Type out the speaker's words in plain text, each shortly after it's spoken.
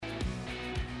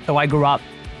So I grew up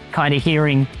kind of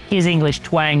hearing his English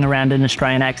twang around an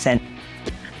Australian accent.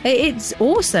 It's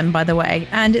awesome, by the way.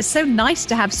 And it's so nice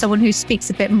to have someone who speaks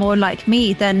a bit more like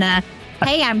me than,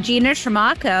 hey, I'm Gina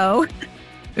Tramaco.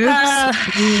 Oops.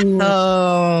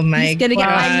 Oh my god!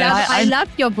 I love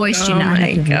your voice, Gina. Oh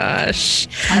my gosh!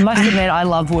 I must admit, I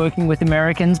love working with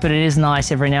Americans, but it is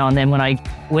nice every now and then when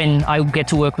I get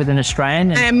to work with an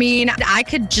Australian. I mean, I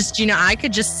could just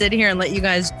sit here and let you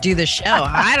guys do the show.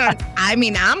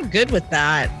 I'm good with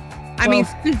that. I mean,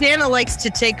 Susanna likes to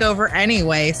take over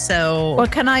anyway, so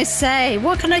what can I say?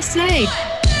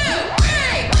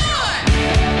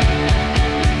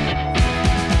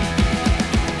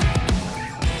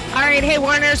 All right, hey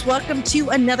Warners, welcome to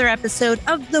another episode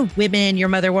of The Women Your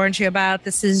Mother Warned You About.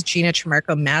 This is Gina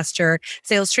Tramaco, Master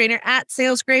Sales Trainer at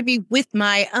Sales Gravy, with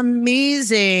my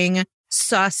amazing,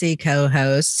 saucy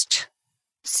co-host,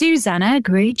 Susanna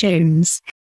Gray-Jones.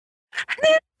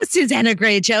 Susanna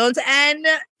Gray-Jones, and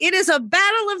it is a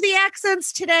battle of the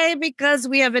accents today because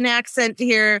we have an accent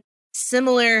here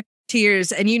similar to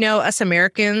yours. And you know, us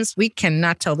Americans, we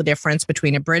cannot tell the difference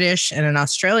between a British and an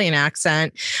Australian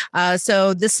accent.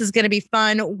 So this is going to be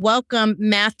fun. Welcome,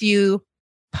 Matthew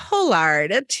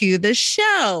Pollard, to the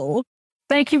show.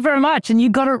 Thank you very much. And you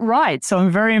got it right. So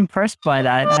I'm very impressed by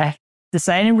that. I have to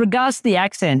say, and in regards to the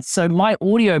accents, so my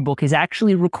audiobook is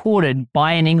actually recorded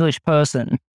by an English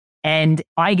person. And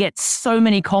I get so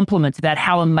many compliments about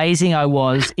how amazing I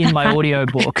was in my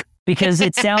audiobook because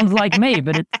it sounds like me,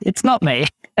 but it's not me.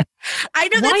 I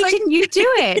know. Why didn't you do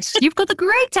it? You've got the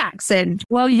great accent.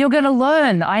 Well, you're going to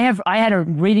learn. I had a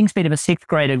reading speed of a 6th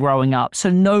grader growing up, so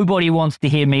nobody wants to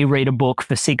hear me read a book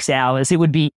for 6 hours. It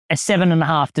would be a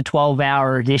 7.5 to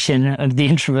 12-hour edition of The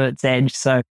Introvert's Edge.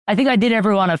 So I think I did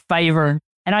everyone a favor.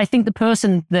 And I think the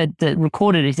person that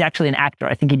recorded it is actually an actor.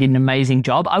 I think he did an amazing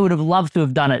job. I would have loved to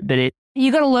have done it, but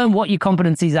you got to learn what your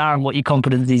competencies are and what your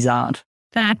competencies aren't.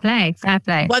 Fair play.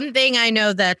 One thing I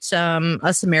know that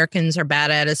us Americans are bad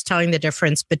at is telling the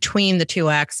difference between the two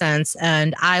accents.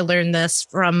 And I learned this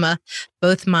from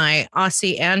both my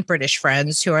Aussie and British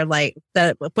friends who are like,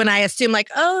 when I assume like,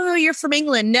 oh, you're from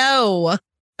England. No,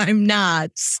 I'm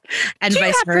not. And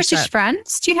vice versa.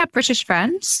 Do you have British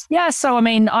friends? Yeah. So, I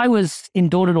mean, I was in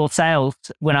door-to-door sales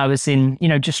when I was in,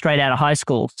 just straight out of high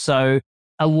school. So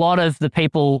a lot of the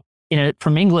people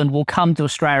from England will come to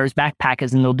Australia as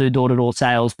backpackers and they'll do door-to-door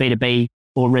sales, B2B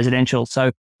or residential.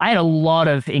 So I had a lot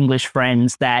of English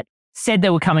friends that said they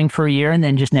were coming for a year and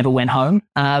then just never went home.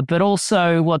 But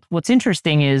also what's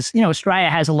interesting is, Australia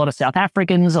has a lot of South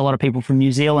Africans, a lot of people from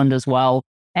New Zealand as well.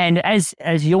 And as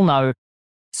you'll know,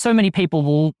 so many people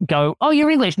will go, oh, you're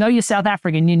English. No, you're South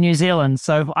African, you're New Zealand.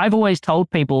 So I've always told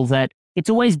people that it's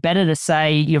always better to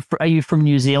say, are you from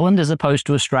New Zealand as opposed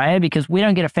to Australia? Because we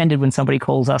don't get offended when somebody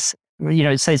calls us,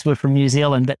 says we're from New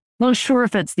Zealand, but I'm not sure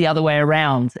if it's the other way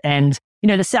around. And,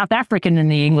 the South African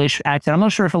and the English accent, I'm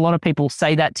not sure if a lot of people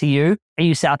say that to you. Are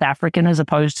you South African as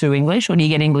opposed to English, or do you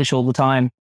get English all the time?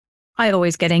 I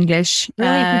always get English.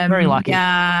 Really? Very lucky.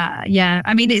 Yeah.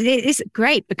 I mean, it's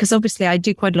great because obviously I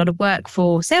do quite a lot of work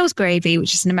for Sales Gravy,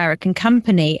 which is an American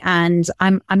company. And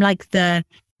I'm like the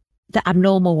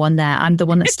abnormal one there. I'm the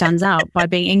one that stands out by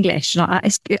being English. And I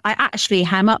actually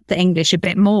ham up the English a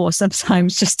bit more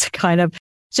sometimes just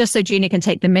so Gina can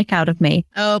take the mick out of me.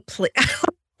 Oh, please.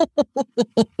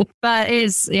 But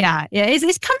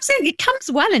it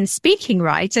comes well in speaking,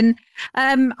 right? And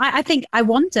I think I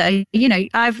wonder,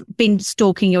 I've been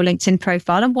stalking your LinkedIn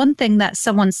profile, and one thing that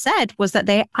someone said was that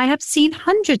I have seen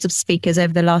hundreds of speakers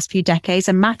over the last few decades,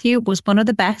 and Matthew was one of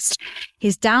the best.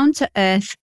 His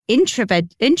down-to-earth,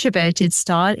 introverted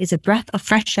style is a breath of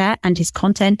fresh air, and his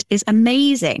content is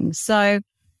amazing. So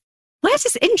where's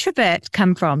this introvert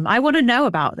come from? I want to know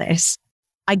about this.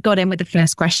 I got in with the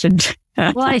first question.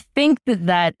 Well, I think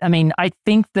I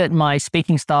think that my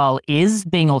speaking style is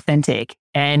being authentic.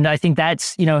 And I think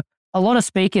that's, a lot of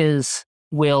speakers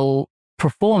will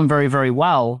perform very, very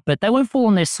well, but they won't fall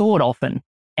on their sword often.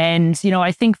 And,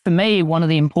 I think for me, one of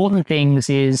the important things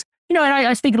is, and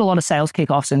I speak at a lot of sales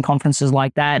kickoffs and conferences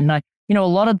like that. And a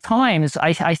lot of times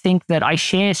I think that I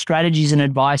share strategies and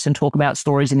advice and talk about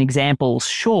stories and examples,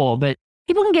 sure, but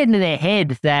people can get into their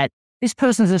head that this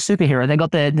person's a superhero. They got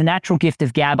the natural gift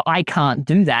of gab. I can't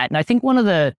do that. And I think one of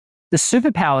the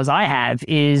superpowers I have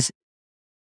is,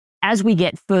 as we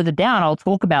get further down, I'll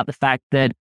talk about the fact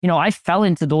that, I fell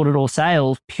into door-to-door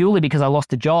sales purely because I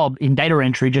lost a job in data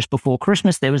entry just before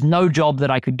Christmas. There was no job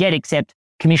that I could get except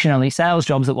commission-only sales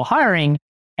jobs that were hiring.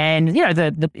 And,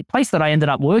 the place that I ended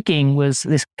up working was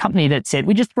this company that said,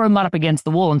 we just throw mud up against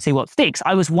the wall and see what sticks.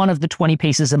 I was one of the 20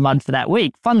 pieces of mud for that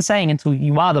week. Fun saying until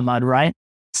you are the mud, right?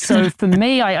 So for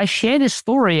me, I share this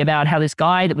story about how this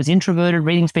guy that was introverted,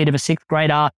 reading speed of a sixth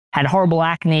grader, had horrible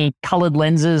acne, colored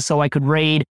lenses so I could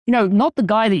read. Not the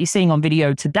guy that you're seeing on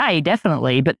video today,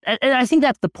 definitely. But I think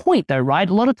that's the point though, right?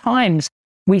 A lot of times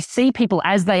we see people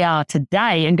as they are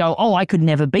today and go, oh, I could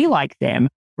never be like them,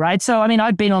 right? So,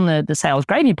 I've been on the Sales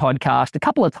Gravy podcast a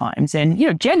couple of times and,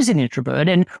 Jed's an introvert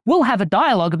and we'll have a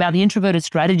dialogue about the introverted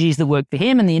strategies that work for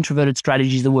him and the introverted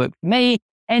strategies that work for me.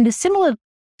 And it's similar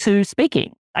to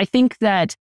speaking. I think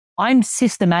that I'm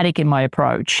systematic in my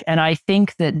approach, and I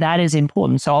think that that is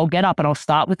important. So I'll get up and I'll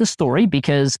start with the story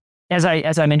because, as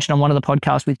I mentioned on one of the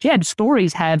podcasts with Jed,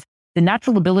 stories have the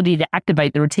natural ability to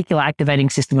activate the reticular activating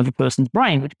system of a person's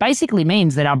brain, which basically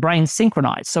means that our brains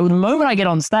synchronize. So the moment I get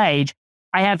on stage,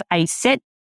 I have a set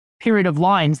period of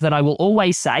lines that I will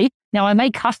always say. Now, I may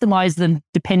customize them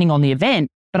depending on the event,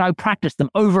 but I practice them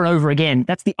over and over again.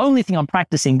 That's the only thing I'm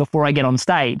practicing before I get on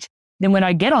stage. Then when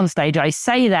I get on stage, I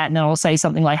say that and then I'll say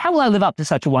something like, how will I live up to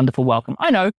such a wonderful welcome?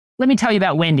 I know, let me tell you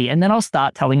about Wendy. And then I'll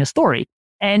start telling a story.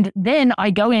 And then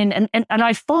I go in and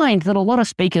I find that a lot of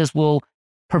speakers will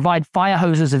provide fire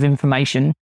hoses of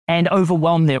information and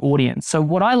overwhelm their audience. So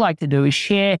what I like to do is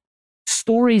share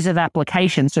stories of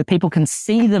application so people can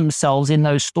see themselves in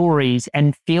those stories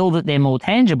and feel that they're more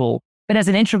tangible. But as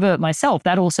an introvert myself,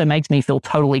 that also makes me feel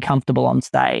totally comfortable on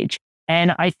stage.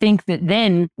 And I think that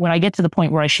then when I get to the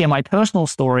point where I share my personal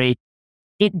story,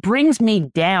 it brings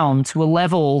me down to a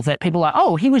level that people are,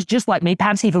 oh, he was just like me,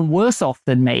 perhaps even worse off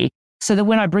than me. So that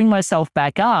when I bring myself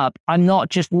back up, I'm not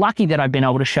just lucky that I've been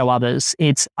able to show others.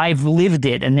 It's I've lived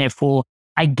it and therefore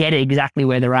I get exactly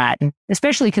where they're at. And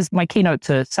especially because my keynote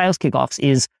to sales kickoffs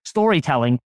is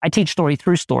storytelling. I teach story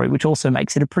through story, which also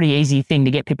makes it a pretty easy thing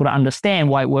to get people to understand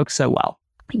why it works so well.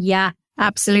 Yeah,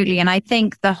 absolutely. And I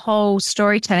think the whole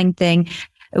storytelling thing,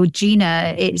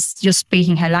 Gina is just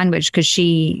speaking her language because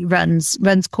she runs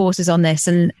courses on this,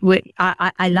 and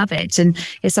I love it, and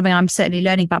it's something I'm certainly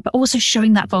learning about. But also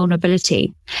showing that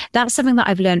vulnerability, that's something that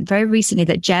I've learned very recently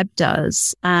that Jeb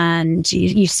does, and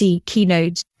you see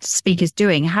keynote speakers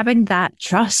doing, having that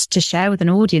trust to share with an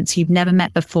audience you've never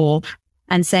met before,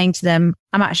 and saying to them,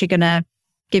 "I'm actually going to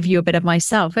give you a bit of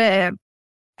myself."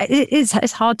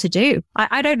 It's hard to do.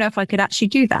 I don't know if I could actually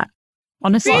do that,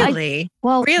 honestly. Really?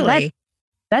 Really?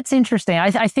 That's interesting.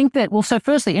 I think that, so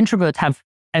firstly, introverts have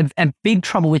a big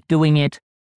trouble with doing it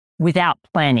without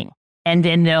planning, and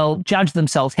then they'll judge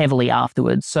themselves heavily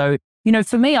afterwards. So,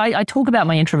 for me, I talk about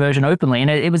my introversion openly, and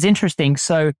it was interesting.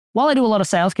 So while I do a lot of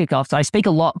sales kickoffs, I speak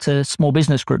a lot to small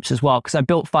business groups as well, because I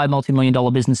built 5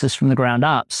 multi-million-dollar businesses from the ground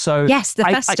up. So yes, the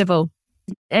festival.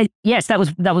 Yes, that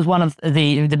was one of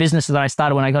the businesses that I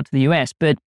started when I got to the US.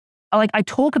 But I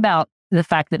talk about the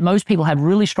fact that most people have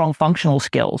really strong functional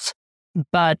skills.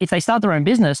 But if they start their own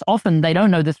business, often they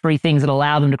don't know the 3 things that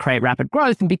allow them to create rapid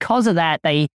growth. And because of that,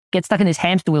 they get stuck in this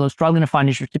hamster wheel of struggling to find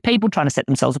interested people, trying to set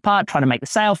themselves apart, trying to make the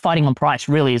sale, fighting on price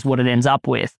really is what it ends up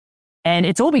with. And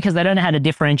it's all because they don't know how to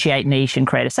differentiate niche and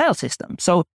create a sales system.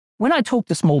 So when I talk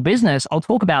to small business, I'll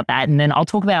talk about that. And then I'll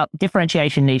talk about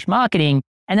differentiation, niche marketing.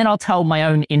 And then I'll tell my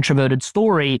own introverted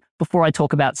story before I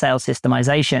talk about sales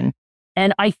systemization.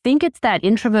 And I think it's that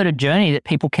introverted journey that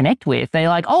people connect with. They're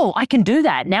like, oh, I can do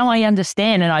that. Now I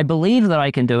understand and I believe that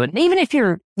I can do it. And even if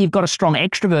you've got a strong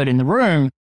extrovert in the room,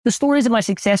 the stories of my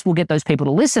success will get those people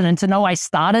to listen, and to know I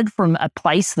started from a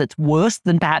place that's worse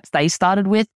than perhaps they started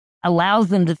with allows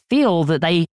them to feel that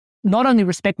they not only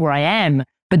respect where I am,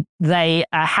 but they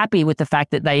are happy with the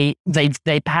fact that they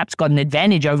perhaps got an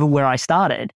advantage over where I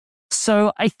started.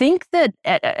 So I think that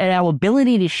our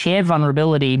ability to share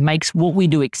vulnerability makes what we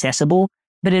do accessible,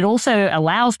 but it also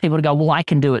allows people to go, well, I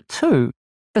can do it too.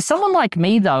 For someone like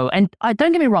me though, and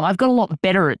don't get me wrong, I've got a lot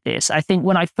better at this. I think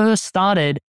when I first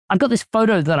started, I've got this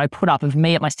photo that I put up of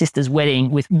me at my sister's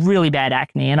wedding with really bad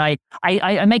acne. And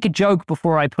I make a joke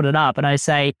before I put it up, and I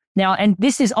say, now, and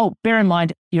this is, bear in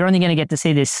mind, you're only going to get to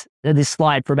see this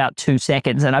slide for about 2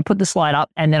 seconds. And I put the slide up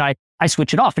and then I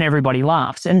switch it off and everybody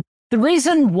laughs. And the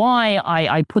reason why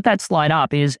I put that slide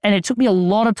up is, and it took me a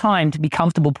lot of time to be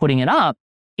comfortable putting it up,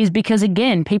 is because,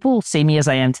 again, people see me as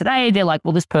I am today. They're like,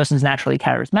 well, this person's naturally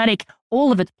charismatic.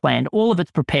 All of it's planned. All of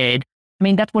it's prepared. I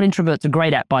mean, that's what introverts are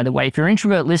great at, by the way. If you're an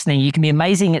introvert listening, you can be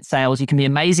amazing at sales. You can be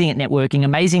amazing at networking,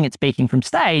 amazing at speaking from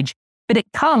stage, but it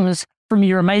comes from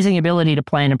your amazing ability to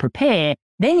plan and prepare.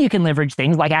 Then you can leverage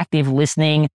things like active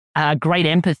listening, great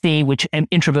empathy, which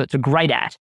introverts are great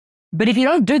at. But if you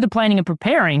don't do the planning and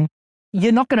preparing,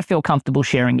 you're not going to feel comfortable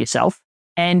sharing yourself.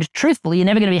 And truthfully, you're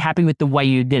never going to be happy with the way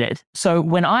you did it. So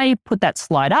when I put that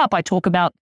slide up, I talk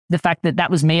about the fact that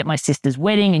was me at my sister's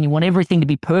wedding, and you want everything to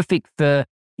be perfect for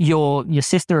your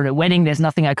sister at a wedding. There's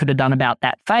nothing I could have done about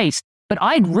that face. but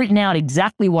I'd written out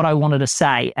exactly what I wanted to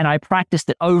say, and I practiced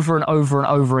it over and over and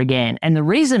over again. And the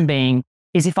reason being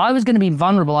is if I was going to be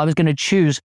vulnerable, I was going to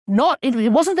choose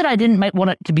it wasn't that I didn't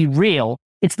want it to be real.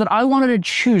 It's that I wanted to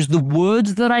choose the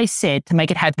words that I said to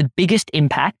make it have the biggest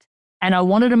impact. And I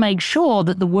wanted to make sure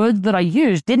that the words that I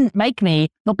used didn't make me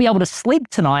not be able to sleep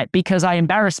tonight because I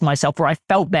embarrassed myself or I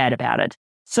felt bad about it.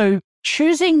 So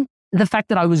choosing the fact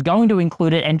that I was going to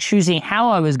include it and choosing how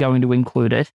I was going to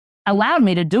include it allowed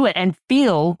me to do it and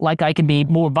feel like I could be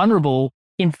more vulnerable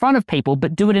in front of people,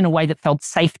 but do it in a way that felt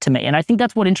safe to me. And I think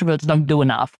that's what introverts don't do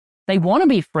enough. They want to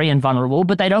be free and vulnerable,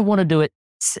 but they don't want to do it.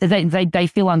 They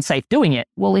feel unsafe doing it.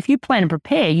 Well, if you plan and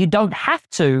prepare, you don't have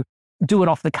to do it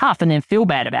off the cuff and then feel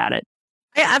bad about it.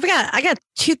 I got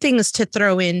two things to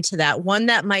throw into that. One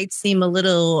that might seem a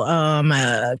little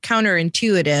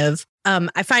counterintuitive.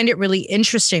 I find it really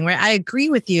interesting, right? I agree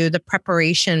with you, the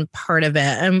preparation part of it,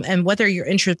 and whether you're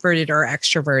introverted or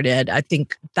extroverted, I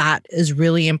think that is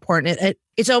really important.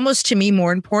 It's almost to me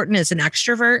more important as an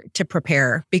extrovert to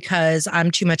prepare because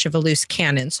I'm too much of a loose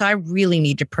cannon. So I really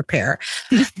need to prepare.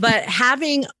 But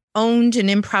having owned an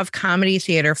improv comedy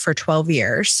theater for 12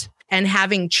 years and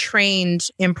having trained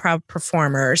improv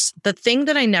performers, the thing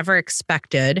that I never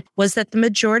expected was that the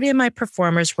majority of my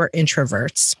performers were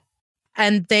introverts.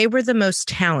 And they were the most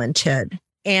talented.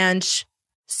 And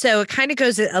so it kind of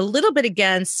goes a little bit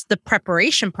against the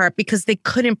preparation part because they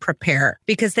couldn't prepare,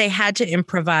 because they had to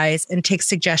improvise and take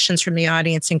suggestions from the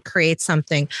audience and create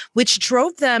something, which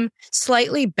drove them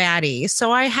slightly batty.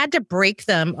 So I had to break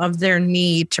them of their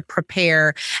need to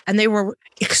prepare. And they were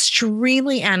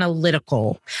extremely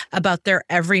analytical about their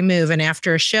every move. And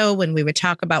after a show, when we would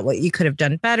talk about what you could have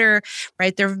done better,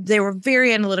 right? They were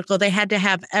very analytical. They had to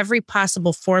have every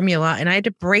possible formula. And I had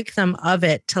to break them of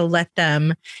it to let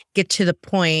them get to the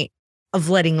point of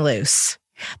letting loose.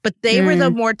 But they were the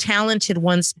more talented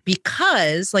ones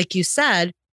because, like you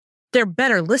said, they're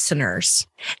better listeners.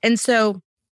 And so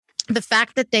the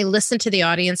fact that they listened to the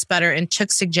audience better and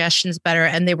took suggestions better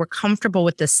and they were comfortable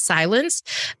with the silence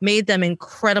made them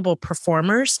incredible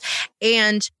performers.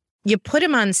 And you put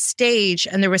them on stage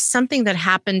and there was something that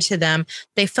happened to them.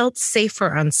 They felt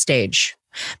safer on stage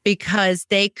because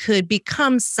they could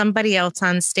become somebody else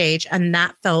on stage and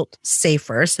that felt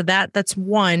safer. So that's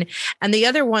one. And the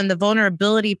other one, the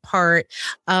vulnerability part,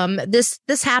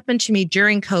 this happened to me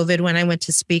during COVID when I went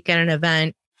to speak at an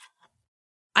event.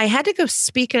 I had to go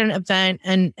speak at an event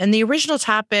and the original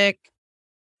topic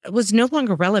was no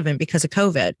longer relevant because of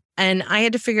COVID. And I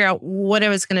had to figure out what I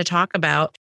was going to talk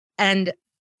about. And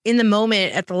in the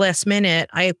moment, at the last minute,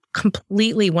 I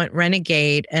completely went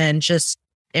renegade and just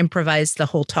improvised the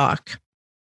whole talk.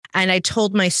 And I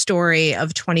told my story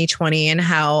of 2020 and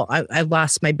how I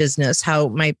lost my business, how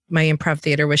my improv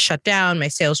theater was shut down, my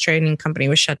sales training company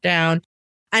was shut down.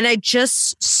 And I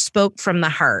just spoke from the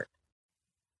heart.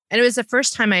 And it was the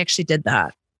first time I actually did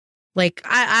that. Like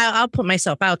I'll put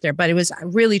myself out there, but it was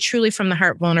really, truly from the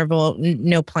heart, vulnerable,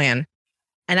 no plan.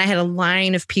 And I had a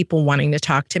line of people wanting to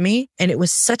talk to me. And it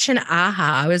was such an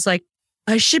aha. I was like,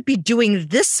 I should be doing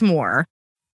this more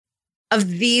of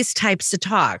these types of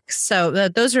talks. So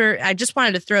those are, I just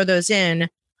wanted to throw those in.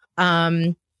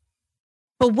 But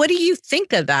what do you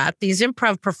think of that? These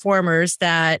improv performers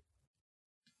that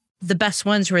the best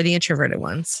ones were the introverted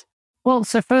ones? Well,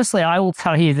 so firstly, I will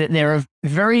tell you that there are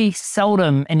very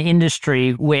seldom an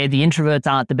industry where the introverts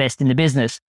aren't the best in the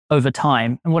business over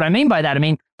time. And what I mean by that,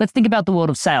 let's think about the world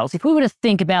of sales. If we were to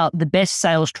think about the best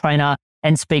sales trainer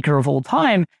and speaker of all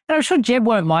time, and I'm sure Jeb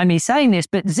won't mind me saying this,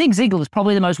 but Zig Ziglar is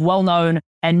probably the most well-known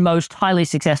and most highly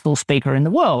successful speaker in the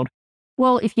world.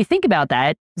 Well, if you think about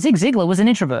that, Zig Ziglar was an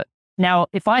introvert. Now,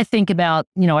 if I think about,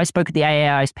 I spoke at the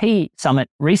AAISP Summit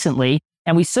recently,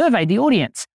 and we surveyed the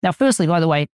audience. Now, firstly, by the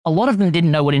way, a lot of them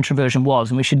didn't know what introversion was,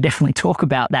 and we should definitely talk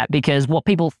about that because what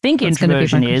people think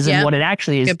introversion is and what it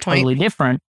actually is totally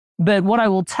different. But what I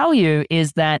will tell you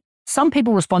is that some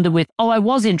people responded with, oh, I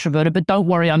was introverted, but don't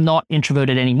worry, I'm not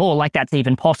introverted anymore. Like that's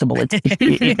even possible.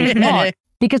 It's not,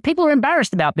 because people are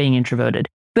embarrassed about being introverted.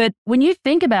 But when you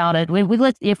think about it,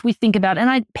 if we think about,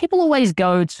 people always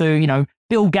go to,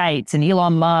 Bill Gates and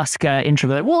Elon Musk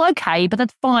introvert. Well, okay, but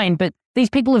that's fine. But these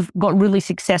people have got really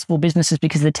successful businesses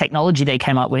because of the technology they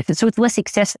came up with. So it's less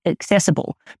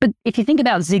accessible. But if you think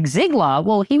about Zig Ziglar,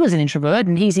 well, he was an introvert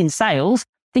and he's in sales.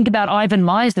 Think about Ivan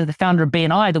Misner, the founder of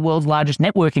BNI, the world's largest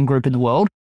networking group in the world.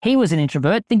 He was an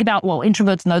introvert. Think about, well,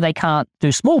 introverts know they can't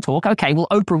do small talk. Okay, well,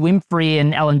 Oprah Winfrey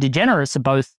and Ellen DeGeneres are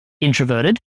both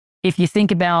introverted. If you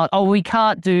think about, oh, we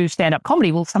can't do stand-up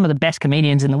comedy, well, some of the best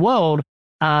comedians in the world,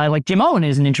 like Jim Owen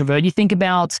is an introvert. You think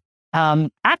about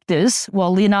actors,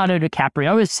 well, Leonardo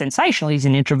DiCaprio is sensational. He's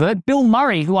an introvert. Bill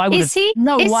Murray, who I would Is he?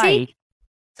 No Is way. he?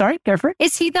 Sorry, go for it.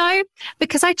 Is he though?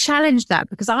 Because I challenge that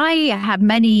because I have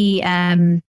many,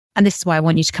 and this is why I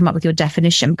want you to come up with your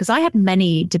definition, because I have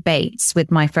many debates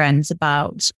with my friends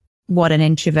about what an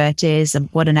introvert is and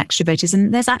what an extrovert is.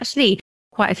 And there's actually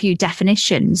quite a few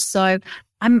definitions. So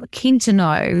I'm keen to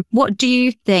know, what do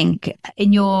you think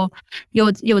in your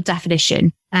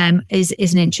definition is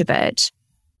an introvert?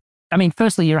 I mean,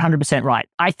 firstly, you're 100% right.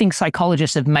 I think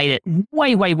psychologists have made it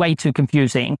way, way, way too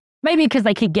confusing. Maybe because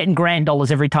they keep getting grand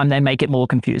dollars every time they make it more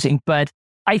confusing. But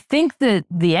I think that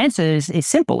the answer is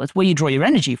simple. It's where you draw your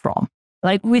energy from.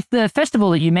 Like with the festival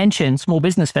that you mentioned, Small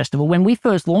Business Festival, when we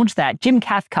first launched that, Jim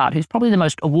Cathcart, who's probably the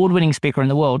most award-winning speaker in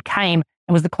the world, came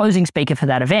and was the closing speaker for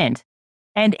that event.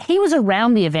 And he was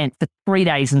around the event for 3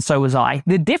 days, and so was I.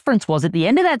 The difference was at the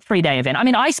end of that 3-day event, I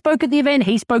mean, I spoke at the event,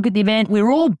 he spoke at the event, we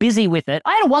were all busy with it.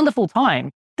 I had a wonderful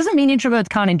time. Doesn't mean introverts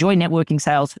can't enjoy networking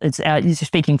sales. It's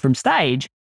speaking from stage.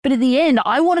 But at the end,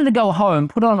 I wanted to go home,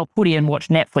 put on a hoodie and watch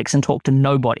Netflix and talk to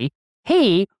nobody.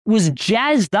 He was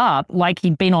jazzed up like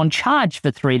he'd been on charge for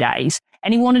 3 days,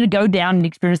 and he wanted to go down and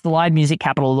experience the live music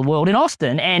capital of the world in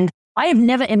Austin. And I have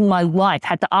never in my life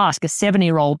had to ask a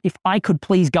 70-year-old if I could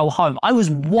please go home. I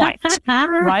was wiped,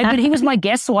 right? But he was my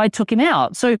guest, so I took him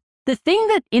out. So the thing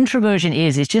that introversion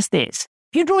is just this.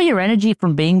 If you draw your energy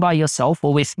from being by yourself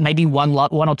or with maybe one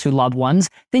or two loved ones,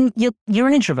 then you're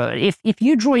an introvert. If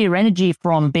you draw your energy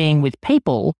from being with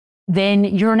people, then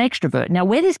you're an extrovert. Now,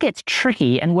 where this gets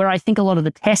tricky and where I think a lot of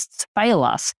the tests fail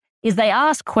us is they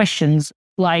ask questions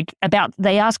about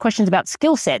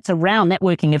skill sets around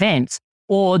networking events.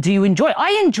 Or do you enjoy?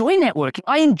 I enjoy networking.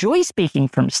 I enjoy speaking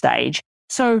from stage.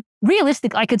 So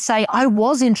realistic, I could say I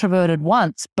was introverted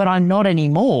once, but I'm not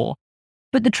anymore.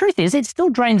 But the truth is, it still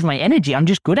drains my energy. I'm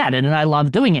just good at it and I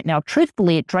love doing it. Now,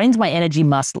 truthfully, it drains my energy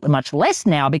much less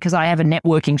now because I have a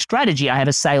networking strategy. I have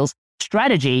a sales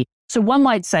strategy. So one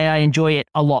might say I enjoy it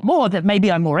a lot more, that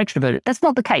maybe I'm more extroverted. That's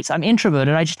not the case. I'm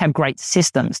introverted. I just have great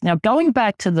systems. Now, going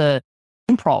back to the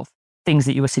improv things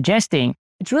that you were suggesting,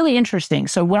 it's really interesting.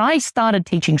 So when I started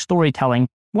teaching storytelling,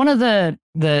 one of the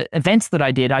events that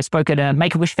I did, I spoke at a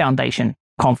Make-A-Wish Foundation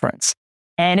conference.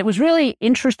 And it was really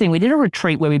interesting. We did a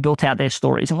retreat where we built out their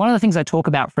stories. And one of the things I talk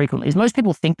about frequently is most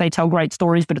people think they tell great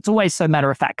stories, but it's always so matter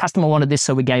of fact. Customer wanted this,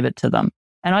 so we gave it to them.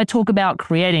 And I talk about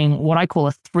creating what I call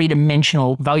a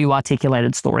 3-dimensional value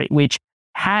articulated story,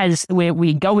 where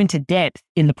we go into depth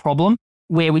in the problem,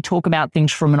 where we talk about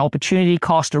things from an opportunity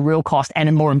cost, a real cost,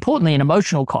 and more importantly, an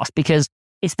emotional cost. Because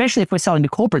especially if we're selling to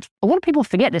corporates, a lot of people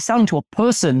forget they're selling to a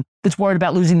person that's worried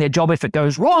about losing their job if it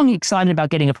goes wrong, excited about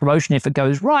getting a promotion if it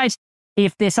goes right.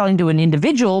 If they're selling to an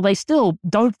individual, they still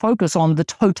don't focus on the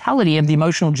totality of the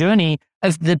emotional journey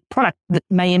of the product that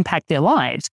may impact their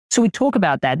lives. So we talk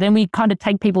about that. Then we kind of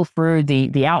take people through the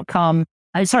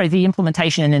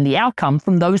implementation and the outcome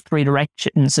from those 3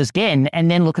 directions again,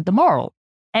 and then look at the moral.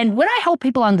 And when I help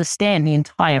people understand the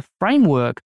entire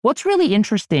framework, what's really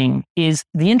interesting is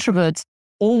the introverts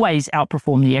always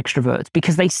outperform the extroverts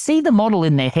because they see the model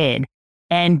in their head.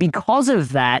 And because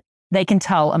of that, they can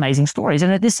tell amazing stories.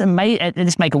 And at this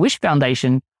Make-A-Wish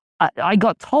Foundation, I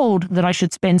got told that I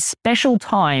should spend special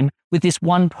time with this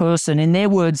one person. In their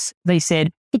words, they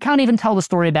said, he can't even tell the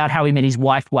story about how he met his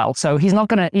wife well. So he's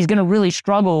going to really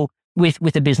struggle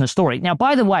with a business story. Now,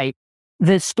 by the way,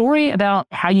 the story about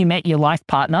how you met your life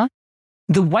partner,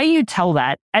 the way you tell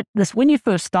that when you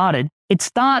first started, it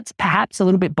starts perhaps a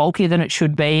little bit bulkier than it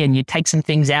should be. And you take some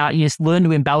things out, you just learn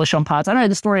to embellish on parts. I know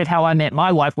the story of how I met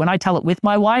my wife. When I tell it with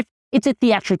my wife, it's a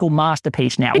theatrical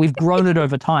masterpiece now. We've grown it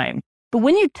over time. But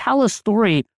when you tell a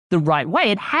story the right way,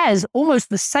 it has almost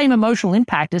the same emotional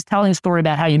impact as telling a story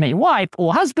about how you met your wife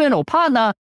or husband or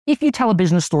partner if you tell a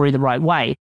business story the right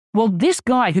way. Well, this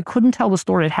guy who couldn't tell the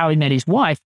story of how he met his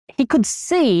wife, he could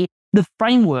see the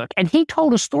framework and he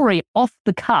told a story off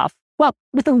the cuff, well,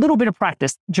 with a little bit of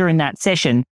practice during that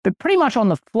session, but pretty much on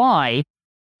the fly,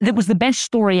 that was the best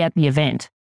story at the event.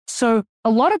 So a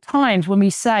lot of times when we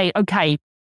say, okay,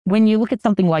 when you look at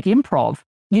something like improv,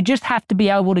 you just have to be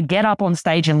able to get up on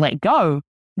stage and let go.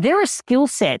 There are skill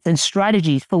sets and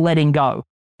strategies for letting go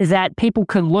that people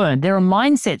can learn. There are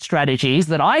mindset strategies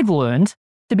that I've learned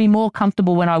to be more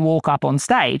comfortable when I walk up on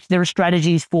stage. There are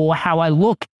strategies for how I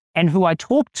look and who I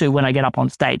talk to when I get up on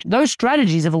stage. Those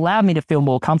strategies have allowed me to feel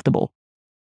more comfortable.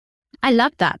 I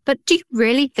love that. But do you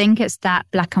really think it's that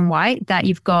black and white, that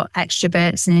you've got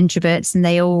extroverts and introverts and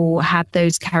they all have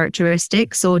those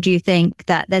characteristics? Or do you think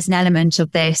that there's an element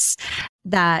of this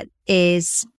that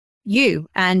is you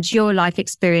and your life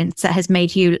experience that has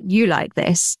made you like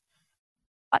this?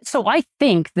 So I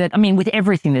think that, I mean, with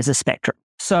everything, there's a spectrum.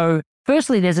 So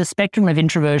firstly, there's a spectrum of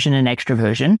introversion and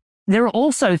extroversion. There are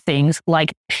also things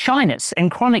like shyness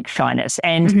and chronic shyness,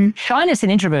 and shyness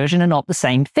and introversion are not the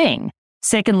same thing.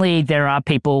 Secondly, there are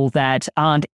people that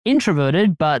aren't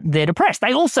introverted, but they're depressed.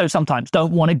 They also sometimes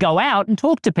don't want to go out and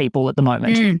talk to people at the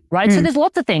moment, right? So there's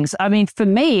lots of things. I mean, for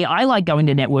me, I like going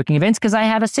to networking events because I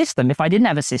have a system. If I didn't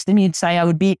have a system, you'd say I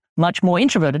would be much more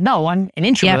introverted. No, I'm an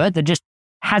introvert that just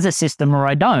has a system, or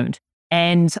I don't.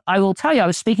 And I will tell you, I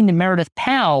was speaking to Meredith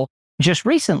Powell just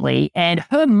recently, and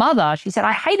her mother, she said,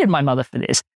 I hated my mother for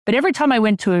this, but every time I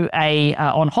went to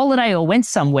on holiday or went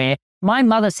somewhere, my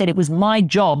mother said it was my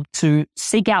job to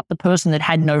seek out the person that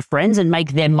had no friends and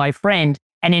make them my friend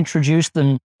and introduce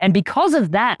them. And because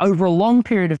of that, over a long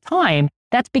period of time,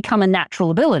 that's become a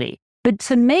natural ability. But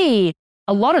to me,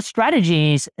 a lot of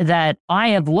strategies that I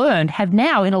have learned have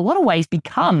now, in a lot of ways,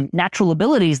 become natural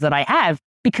abilities that I have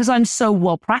because I'm so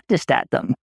well practiced at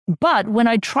them. But when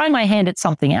I try my hand at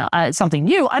something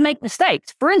new, I make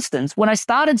mistakes. For instance, when I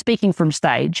started speaking from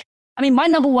stage, I mean, my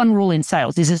number one rule in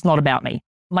sales is it's not about me.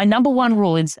 My number one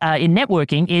rule in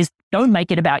networking is don't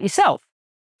make it about yourself.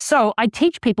 So I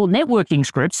teach people networking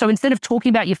scripts. So instead of talking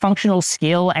about your functional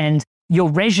skill and your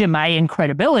resume and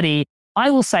credibility, I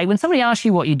will say, when somebody asks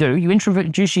you what you do, you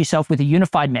introduce yourself with a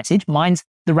unified message. Mine's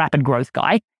the rapid growth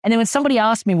guy. And then when somebody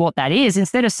asks me what that is,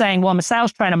 instead of saying, well, I'm a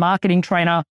sales trainer, marketing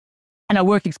trainer, and I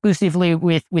work exclusively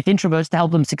with introverts to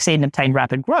help them succeed and obtain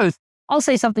rapid growth, I'll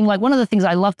say something like, one of the things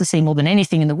I love to see more than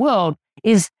anything in the world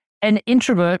is an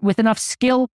introvert with enough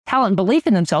skill, talent, and belief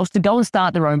in themselves to go and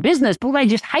start their own business. But what I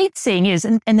just hate seeing is,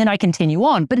 and then I continue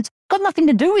on, but it's got nothing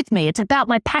to do with me. It's about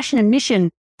my passion and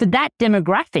mission for that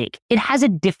demographic. It has a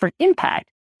different impact.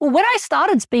 Well, when I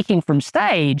started speaking from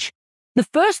stage, the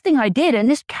first thing I did, and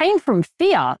this came from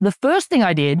fear, the first thing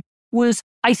I did was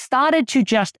I started to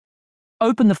just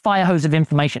open the fire hose of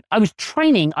information. I was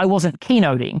training, I wasn't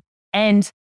keynoting. And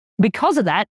because of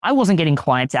that, I wasn't getting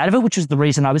clients out of it, which is the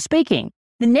reason I was speaking.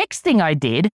 The next thing I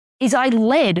did is I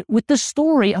led with the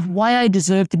story of why I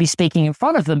deserved to be speaking in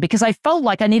front of them, because I felt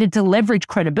like I needed to leverage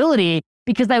credibility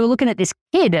because they were looking at this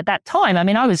kid at that time. I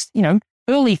mean, I was,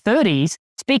 early 30s,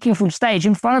 speaking from stage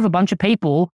in front of a bunch of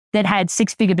people that had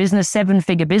 6-figure business,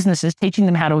 7-figure businesses, teaching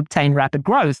them how to obtain rapid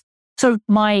growth. So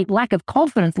my lack of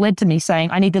confidence led to me saying,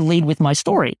 I need to lead with my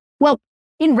story. Well,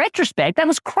 in retrospect, that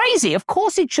was crazy. Of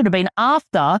course, it should have been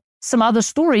after some other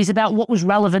stories about what was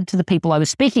relevant to the people I was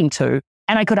speaking to.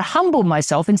 And I could have humbled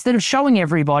myself instead of showing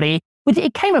everybody.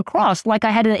 It came across like I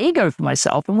had an ego for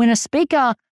myself. And when a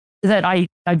speaker that I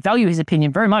value his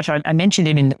opinion very much, I mentioned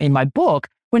him in my book,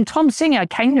 when Tom Singer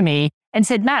came to me and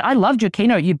said, Matt, I loved your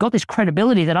keynote. You've got this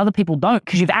credibility that other people don't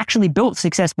because you've actually built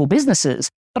successful businesses.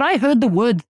 But I heard the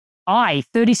word I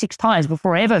 36 times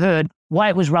before I ever heard why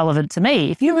it was relevant to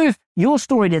me. If you move your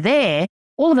story to there,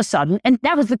 all of a sudden, and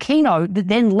that was the keynote that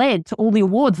then led to all the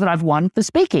awards that I've won for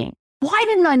speaking. Why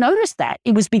didn't I notice that?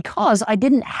 It was because I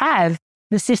didn't have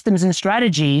the systems and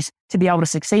strategies to be able to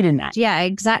succeed in that. Yeah,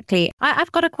 exactly.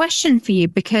 I've got a question for you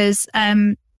because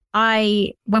when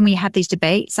we have these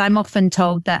debates, I'm often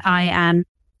told that I am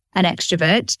an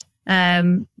extrovert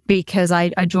because I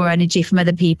draw energy from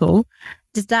other people.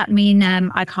 Does that mean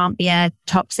I can't be a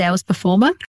top sales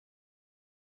performer?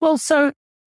 Well, so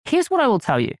here's what I will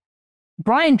tell you.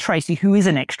 Brian Tracy, who is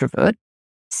an extrovert,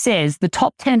 says the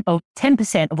top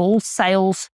 10% of all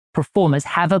sales performers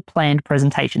have a planned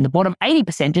presentation. The bottom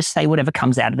 80% just say whatever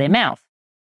comes out of their mouth.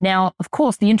 Now, of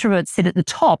course, the introverts sit at the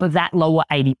top of that lower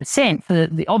 80% for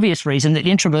the obvious reason that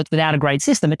introverts without a great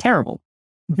system are terrible.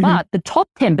 Mm-hmm. But the top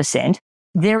 10%,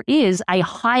 there is a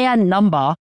higher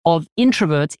number of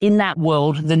introverts in that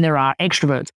world than there are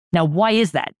extroverts. Now, why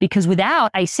is that? Because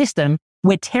without a system,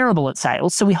 we're terrible at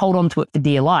sales, so we hold on to it for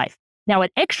dear life. Now, an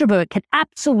extrovert can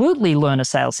absolutely learn a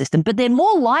sales system, but they're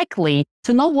more likely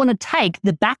to not want to take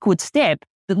the backward step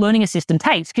that learning a system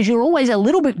takes, because you're always a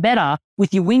little bit better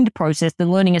with your winged process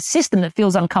than learning a system that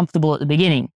feels uncomfortable at the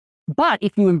beginning. But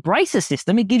if you embrace a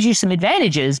system, it gives you some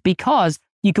advantages because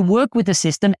you can work with the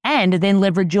system and then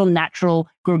leverage your natural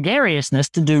gregariousness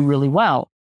to do really well.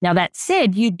 Now, that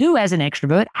said, you do, as an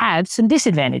extrovert, have some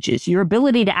disadvantages. Your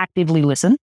ability to actively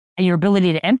listen and your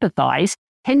ability to empathize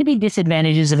tend to be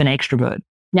disadvantages of an extrovert.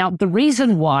 Now, the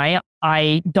reason why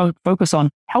I don't focus on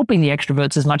helping the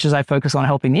extroverts as much as I focus on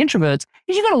helping the introverts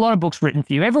is you've got a lot of books written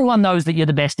for you. Everyone knows that you're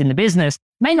the best in the business.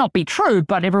 May not be true,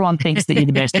 but everyone thinks that you're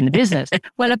the best in the business.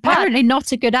 Well, apparently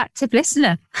not a good active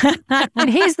listener. But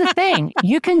here's the thing.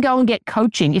 You can go and get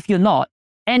coaching if you're not.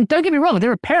 And don't get me wrong,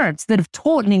 there are parents that have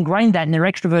taught and ingrained that in their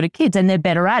extroverted kids and they're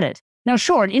better at it. Now,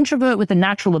 sure, an introvert with a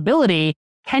natural ability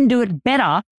can do it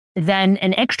better than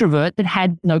an extrovert that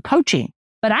had no coaching.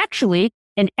 But actually,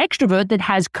 an extrovert that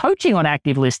has coaching on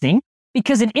active listening,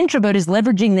 because an introvert is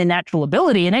leveraging their natural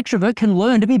ability, an extrovert can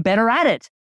learn to be better at it.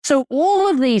 So all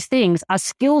of these things are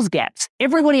skills gaps.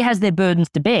 Everybody has their burdens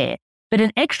to bear, but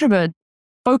an extrovert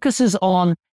focuses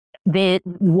on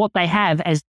what they have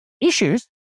as issues,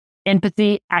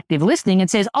 empathy, active listening, and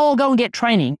says, oh, I'll go and get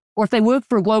training. Or if they work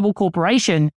for a global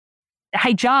corporation,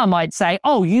 HR might say,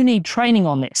 oh, you need training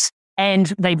on this.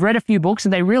 And they've read a few books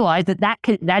and they realize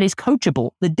that is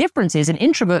coachable. The difference is an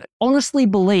introvert honestly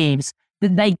believes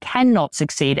that they cannot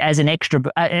succeed as an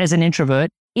introvert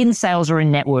in sales or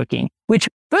in networking, which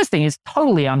first thing is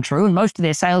totally untrue. And most of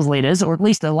their sales leaders, or at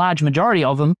least a large majority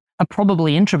of them, are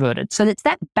probably introverted. So it's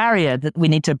that barrier that we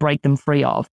need to break them free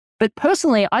of. But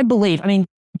personally, I believe,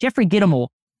 Jeffrey Gitomer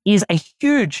is a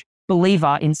huge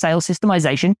believer in sales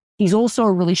systemization. He's also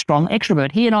a really strong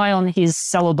extrovert. He and I on his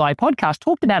Sell or Die podcast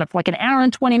talked about it for like an hour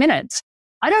and 20 minutes.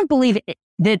 I don't believe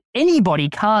that anybody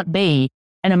can't be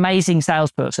an amazing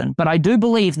salesperson, but I do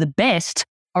believe the best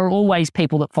are always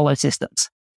people that follow systems.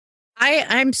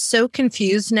 I'm so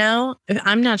confused now.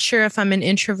 I'm not sure if I'm an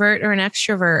introvert or an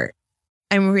extrovert.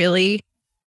 I'm really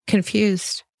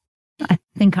confused. I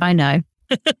think I know.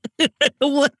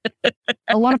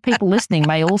 A lot of people listening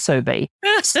may also be.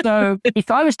 So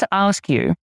if I was to ask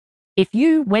you, if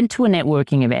you went to a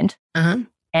networking event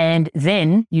and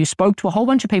then you spoke to a whole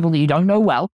bunch of people that you don't know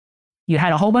well, you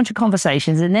had a whole bunch of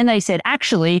conversations, and then they said,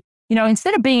 actually,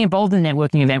 instead of being involved in a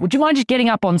networking event, would you mind just getting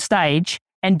up on stage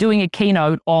and doing a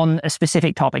keynote on a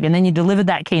specific topic? And then you delivered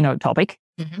that keynote topic.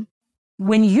 Mm-hmm.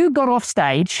 When you got off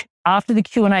stage after the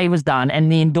Q&A was done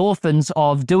and the endorphins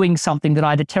of doing something that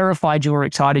either terrified you or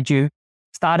excited you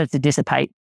started to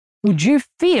dissipate, would you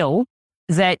feel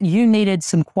that you needed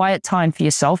some quiet time for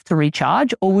yourself to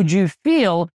recharge? Or would you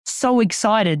feel so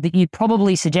excited that you'd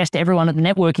probably suggest to everyone at the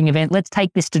networking event, let's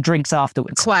take this to drinks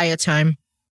afterwards? Quiet time.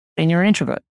 Then you're an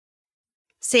introvert.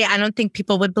 See, I don't think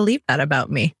people would believe that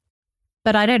about me.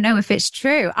 But I don't know if it's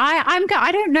true.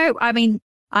 I don't know.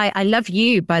 I love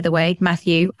you, by the way,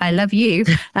 Matthew. I love you.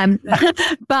 But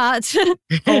I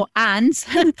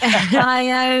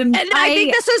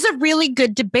think this is a really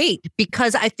good debate,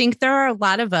 because I think there are a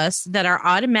lot of us that are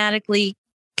automatically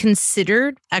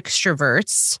considered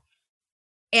extroverts.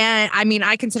 And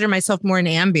I consider myself more an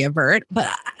ambivert,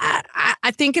 but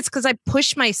I think it's because I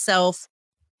push myself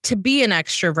to be an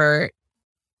extrovert,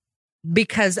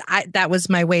 because that was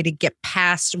my way to get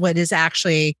past what is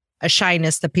actually a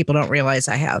shyness that people don't realize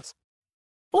I have.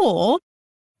 Or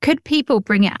could people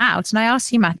bring it out? And I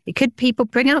ask you, Matthew, could people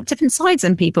bring out different sides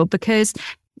in people? Because,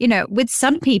 with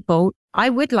some people,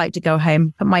 I would like to go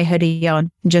home, put my hoodie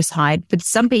on and just hide. But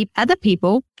other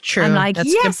people, true, I'm like,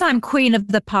 yes, I'm queen of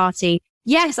the party.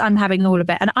 Yes, I'm having all of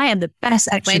it. And I am the best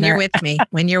extrovert.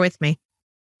 When you're with me.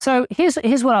 So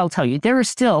here's what I'll tell you. There are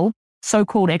still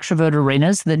so-called extrovert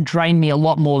arenas that drain me a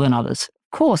lot more than others.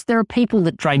 Of course, there are people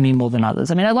that drain me more than others.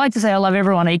 I'd like to say I love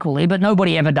everyone equally, but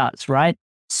nobody ever does, right?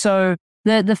 So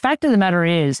the fact of the matter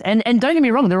is, and don't get me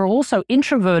wrong, there are also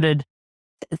introverted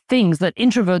things that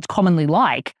introverts commonly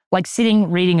like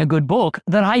sitting reading a good book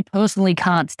that I personally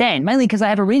can't stand, mainly because I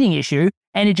have a reading issue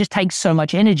and it just takes so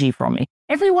much energy from me.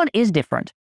 Everyone is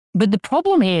different. But the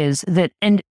problem is that,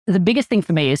 and the biggest thing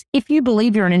for me is, if you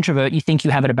believe you're an introvert, you think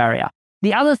you have a barrier.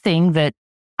 The other thing that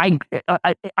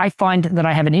I find that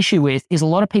I have an issue with is a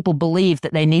lot of people believe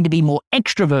that they need to be more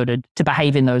extroverted to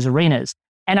behave in those arenas.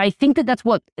 And I think that's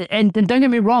what, and don't get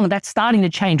me wrong, that's starting to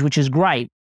change, which is great.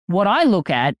 What I look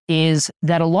at is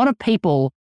that a lot of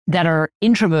people that are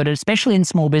introverted, especially in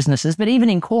small businesses, but even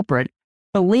in corporate,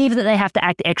 believe that they have to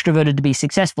act extroverted to be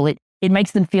successful. It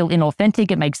makes them feel inauthentic.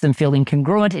 It makes them feel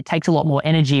incongruent. It takes a lot more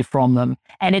energy from them.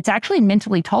 And it's actually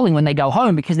mentally tolling when they go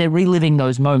home, because they're reliving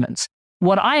those moments.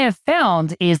 What I have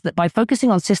found is that by focusing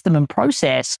on system and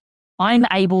process, I'm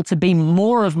able to be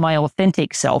more of my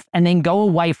authentic self and then go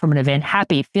away from an event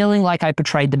happy, feeling like I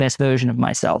portrayed the best version of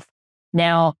myself.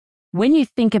 Now, when you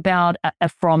think about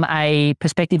from a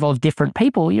perspective of different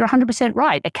people, you're 100%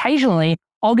 right. Occasionally,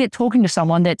 I'll get talking to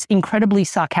someone that's incredibly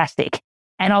sarcastic,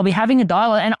 and I'll be having a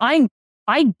dialogue, and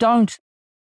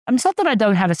it's not that I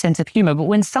don't have a sense of humor, but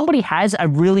when somebody has a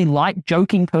really light,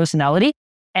 joking personality,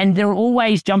 and they're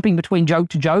always jumping between joke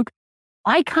to joke,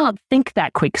 I can't think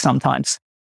that quick sometimes.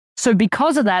 So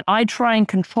because of that, I try and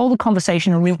control the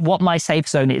conversation and what my safe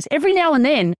zone is. Every now and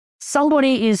then,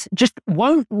 somebody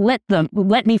won't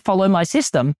let me follow my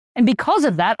system. And because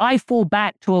of that, I fall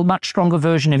back to a much stronger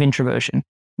version of introversion,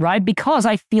 right? Because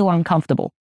I feel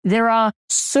uncomfortable. There are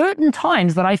certain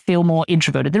times that I feel more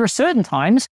introverted. There are certain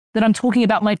times that I'm talking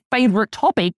about my favorite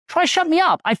topic. Try shut me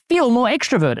up. I feel more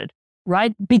extroverted.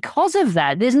 right? Because of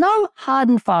that, there's no hard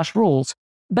and fast rules.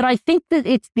 But I think that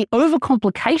it's the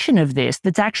overcomplication of this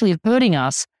that's actually hurting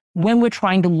us when we're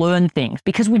trying to learn things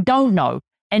because we don't know.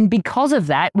 And because of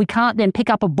that, we can't then pick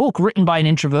up a book written by an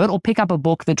introvert or pick up a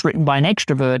book that's written by an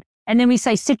extrovert. And then we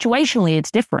say situationally,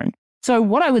 it's different. So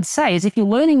what I would say is if you're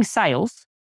learning sales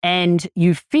and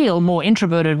you feel more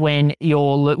introverted when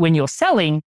you're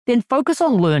selling, then focus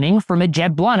on learning from a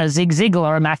Jeb Blunt, a Zig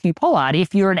Ziglar, a Matthew Pollard.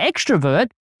 If you're an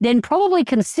extrovert, then probably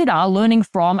consider learning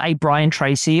from a Brian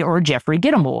Tracy or a Jeffrey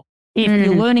Gitomer. If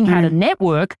you're learning how to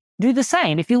network, do the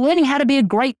same. If you're learning how to be a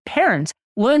great parent,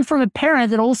 learn from a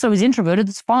parent that also is introverted.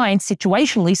 It's fine.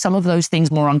 Situationally, some of those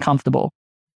things more uncomfortable.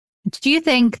 Do you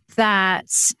think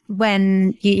that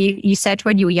when you said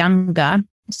when you were younger,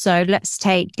 so let's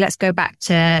go back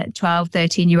to 12,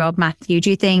 13-year-old Matthew, do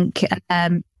you think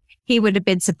he would have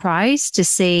been surprised to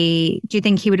see, do you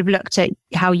think he would have looked at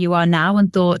how you are now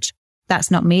and thought,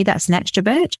 that's not me, that's an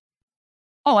extrovert?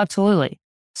 Oh, absolutely.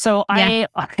 So I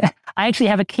actually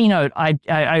have a keynote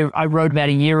I wrote about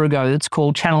a year ago that's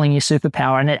called Channeling Your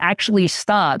Superpower. And it actually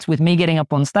starts with me getting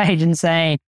up on stage and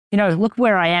saying, look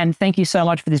where I am. Thank you so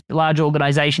much for this large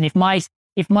organization. If my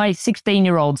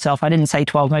 16-year-old self, I didn't say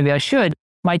 12, maybe I should,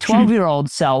 my 12-year-old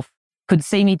self could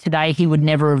see me today, he would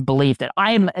never have believed it.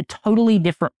 I am a totally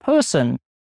different person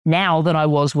now than I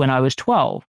was when I was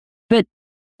 12. But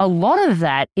a lot of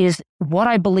that is what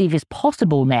I believe is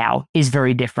possible now is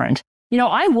very different.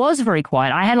 I was very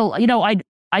quiet. I had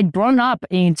I'd grown up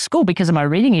in school because of my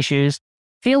reading issues,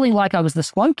 feeling like I was the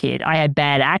slow kid. I had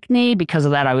bad acne. Because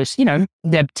of that, I was,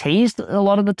 teased a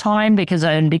lot of the time because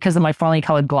of my finely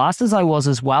colored glasses, I was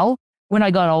as well. When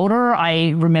I got older, I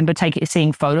remember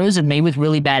seeing photos of me with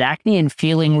really bad acne and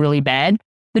feeling really bad.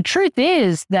 The truth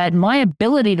is that my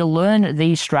ability to learn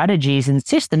these strategies and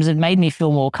systems have made me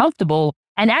feel more comfortable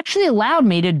and actually allowed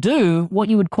me to do what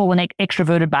you would call an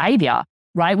extroverted behavior,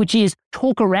 right? Which is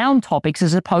talk around topics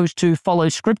as opposed to follow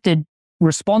scripted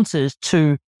responses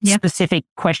to specific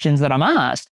questions that I'm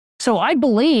asked. So I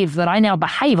believe that I now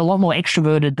behave a lot more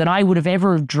extroverted than I would have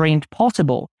ever dreamed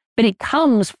possible. But it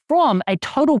comes from a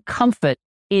total comfort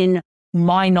in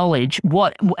my knowledge,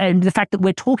 and the fact that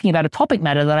we're talking about a topic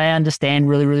matter that I understand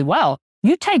really, really well.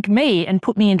 You take me and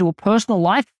put me into a personal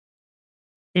life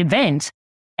event,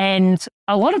 and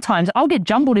a lot of times I'll get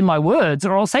jumbled in my words,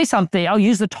 or I'll say something, I'll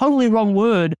use the totally wrong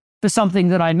word for something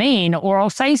that I mean, or I'll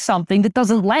say something that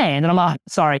doesn't land, and I'm like,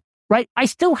 sorry, right? I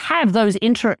still have those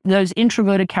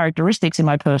introverted characteristics in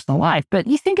my personal life, but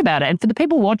you think about it, and for the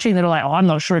people watching that are like, oh, I'm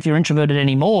not sure if you're introverted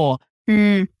anymore,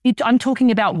 I'm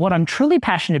talking about what I'm truly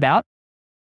passionate about,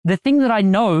 the thing that I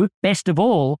know best of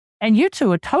all, and you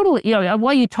two are totally,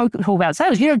 while you talk about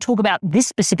sales, you don't talk about this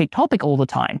specific topic all the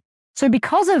time. So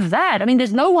because of that, I mean,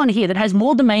 there's no one here that has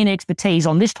more domain expertise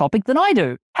on this topic than I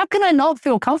do. How can I not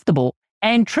feel comfortable?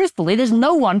 And truthfully, there's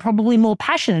no one probably more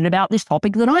passionate about this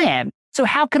topic than I am. So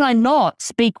how can I not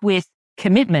speak with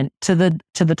commitment to the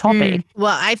topic?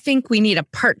 Well, I think we need a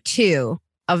part 2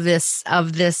 of this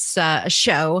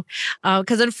show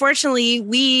because unfortunately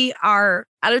we are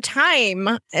out of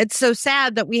time. It's so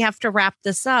sad that we have to wrap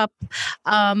this up.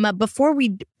 Before we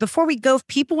go, if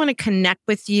people want to connect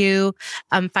with you,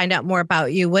 find out more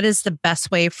about you, what is the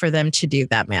best way for them to do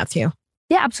that, Matthew?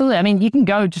 Yeah, absolutely. I mean, you can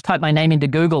go just type my name into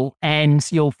Google and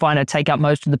you'll find it take up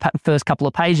most of the first couple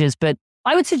of pages. But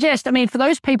I would suggest, I mean, for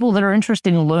those people that are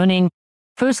interested in learning,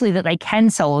 firstly, that they can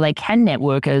sell or they can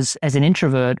network as an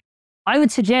introvert, I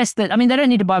would suggest that, I mean, they don't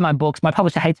need to buy my books. My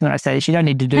publisher hates me when I say this. You don't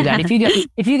need to do that. If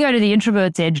you go to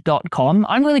theintrovertsedge.com,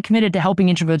 I'm really committed to helping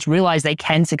introverts realize they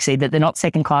can succeed, that they're not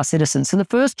second-class citizens. So the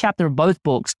first chapter of both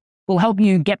books will help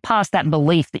you get past that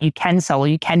belief that you can sell or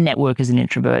you can network as an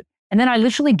introvert. And then I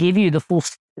literally give you the full,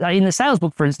 in the sales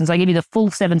book, for instance, I give you the full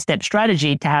 7-step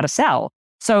strategy to how to sell.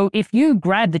 So if you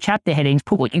grab the chapter headings,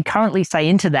 put what you currently say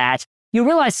into that, you'll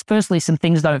realize, firstly, some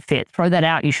things don't fit. Throw that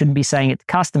out. You shouldn't be saying it to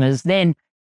customers. Then,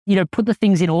 put the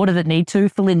things in order that need to,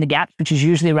 fill in the gaps, which is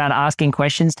usually around asking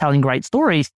questions, telling great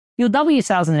stories. You'll double your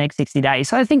sales in the next 60 days.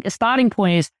 So I think the starting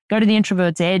point is go to The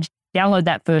Introvert's Edge, download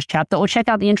that first chapter, or check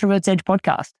out the Introvert's Edge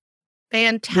podcast.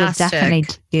 Fantastic. We'll definitely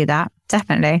do that.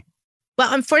 Definitely.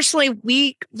 Well, unfortunately,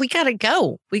 we gotta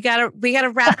go. We gotta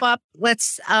wrap up.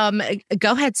 Let's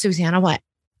go ahead, Susanna. What?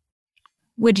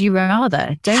 Would you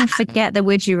rather? Don't forget the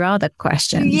would you rather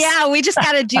questions. Yeah, we just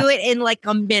got to do it in like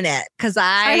a minute because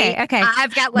okay.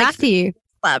 I've got like Matthew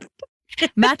left.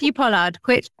 Matthew Pollard,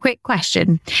 quick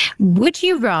question. Would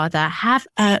you rather have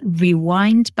a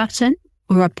rewind button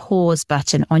or a pause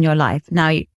button on your life? Now,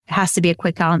 it has to be a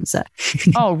quick answer.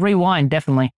 Oh, rewind,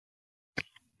 definitely.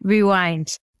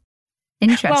 Rewind.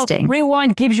 Interesting. Well,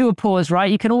 rewind gives you a pause, right?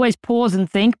 You can always pause and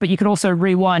think, but you can also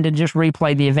rewind and just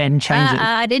replay the event and change it.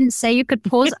 I didn't say you could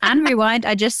pause and rewind.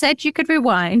 I just said you could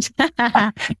rewind.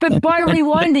 But by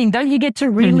rewinding, don't you get to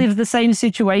relive the same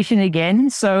situation again?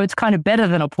 So it's kind of better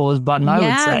than a pause button, I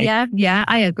would say. Yeah,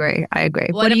 I agree.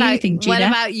 What do you think, Gina? What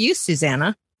about you,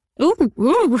 Susanna?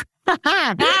 Ooh.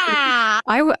 I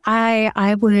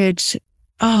would.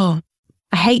 Oh,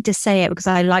 I hate to say it because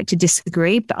I like to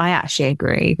disagree, but I actually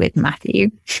agree with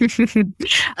Matthew.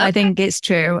 I think it's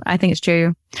true. I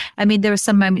mean, there are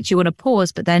some moments you want to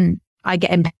pause, but then I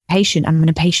get impatient. I'm an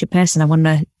impatient person. I want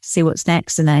to see what's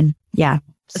next, and then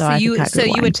So you would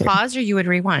pause or you would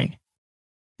rewind?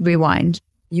 Rewind.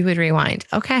 You would rewind.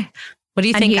 Okay. What do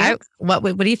you think? What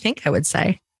do you think I would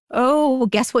say? Oh,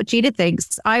 guess what Gina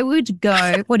thinks? I would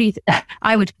go.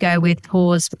 I would go with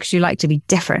pause because you like to be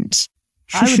different.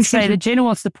 I would say that Gina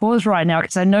wants to pause right now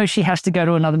because I know she has to go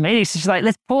to another meeting. So she's like,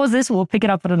 let's pause this. We'll pick it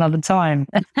up at another time.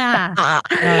 She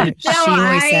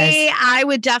always says. I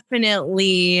would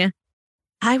definitely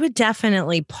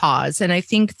pause. And I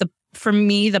think for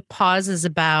me, the pause is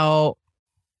about,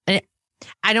 I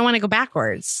don't want to go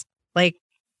backwards. Like,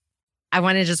 I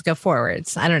want to just go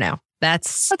forwards. I don't know.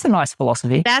 That's a nice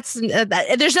philosophy.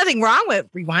 There's nothing wrong with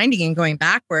rewinding and going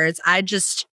backwards. I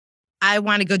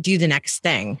want to go do the next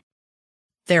thing.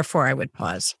 Therefore, I would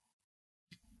pause.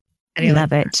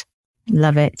 Love it.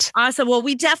 Awesome. Well,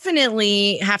 we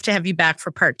definitely have to have you back for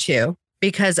part 2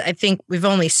 because I think we've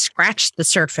only scratched the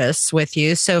surface with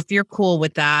you. So if you're cool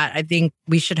with that, I think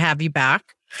we should have you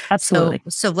back. Absolutely.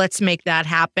 So let's make that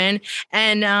happen.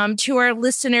 And to our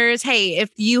listeners, hey, if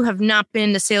you have not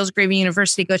been to Sales Gravy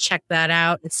University, go check that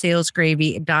out at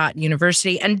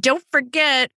salesgravy.university. And don't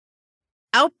forget,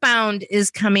 Outbound is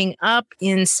coming up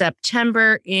in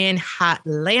September in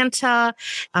Atlanta.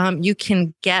 You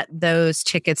can get those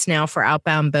tickets now for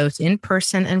Outbound both in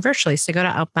person and virtually. So go to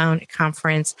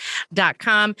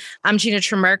outboundconference.com. I'm Gina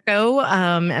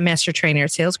Trimarco, a master trainer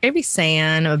at Sales Gravy,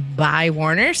 saying bye,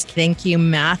 Warners. Thank you,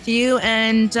 Matthew.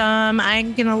 And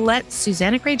I'm going to let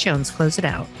Susanna Gray Jones close it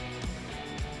out.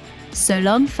 So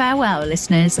long, farewell,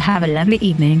 listeners. Have a lovely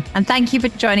evening. And thank you for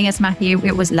joining us, Matthew.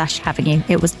 It was lush having you.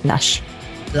 It was lush.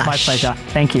 My pleasure.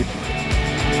 Thank you.